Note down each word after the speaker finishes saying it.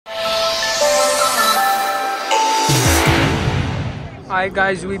Alright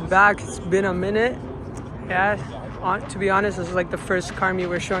guys, we back. It's been a minute. Yeah, to be honest, this is like the first car meet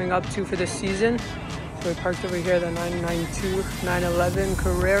we're showing up to for this season. So we parked over here, the 992 911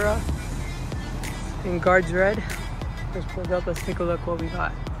 Carrera in Guards Red. Just pulled up. Let's take a look what we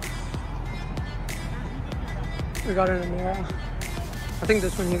got. We got an Amira. I think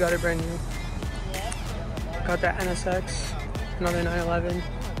this one he got it brand new. Got that NSX, another 911.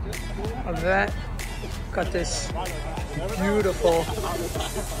 Of that, got this beautiful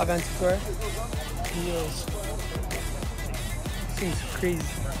Aventador. Wheels. Seems crazy.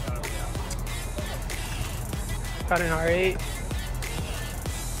 Got an R8.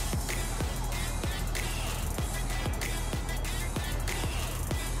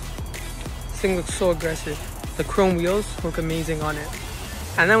 This thing looks so aggressive. The chrome wheels look amazing on it.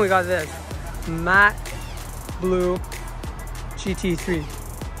 And then we got this matte blue GT3.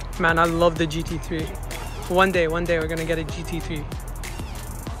 Man, I love the GT3. One day we're gonna get a GT3.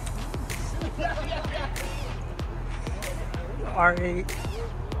 R8,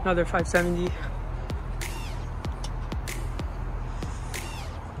 another 570.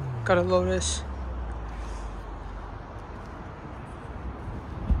 Got a Lotus.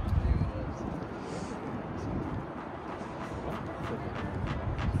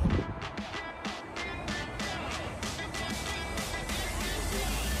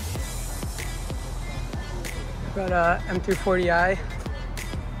 Got a M340i.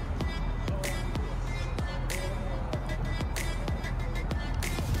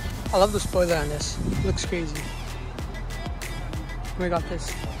 I love the spoiler on this. It looks crazy. We got this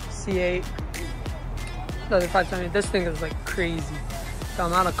C8. Another 570. This thing is like crazy. The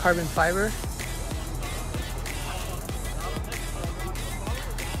amount of carbon fiber.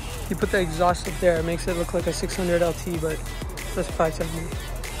 You put the exhaust up there, it makes it look like a 600 LT, but that's 570.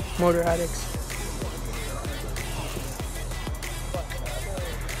 Motor addicts.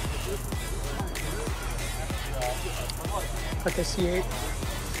 Got the C8.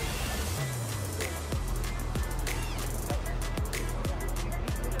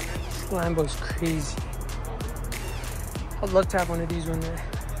 This Lambo's crazy. I'd love to have one of these one day.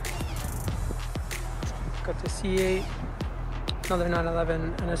 Got the C8. Another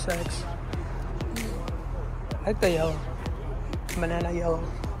 911 NSX. I like the yellow. Banana yellow.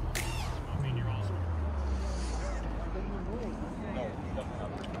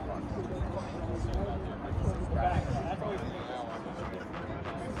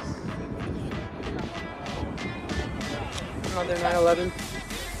 Another 911.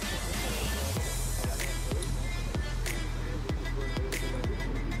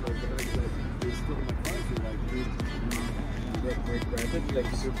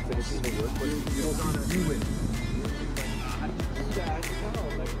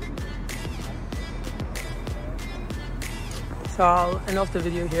 So I'll end off the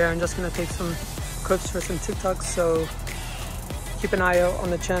video here. I'm just gonna take some clips for some TikToks, so keep an eye out on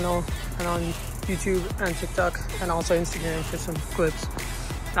the channel and on YouTube and TikTok and also Instagram for some clips.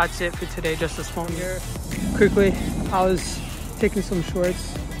 That's it for today, just this phone here. Quickly, I was taking some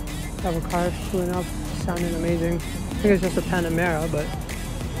shorts of a car pulling up, sounding amazing. I think it's just a Panamera, but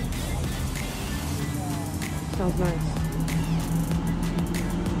sounds nice.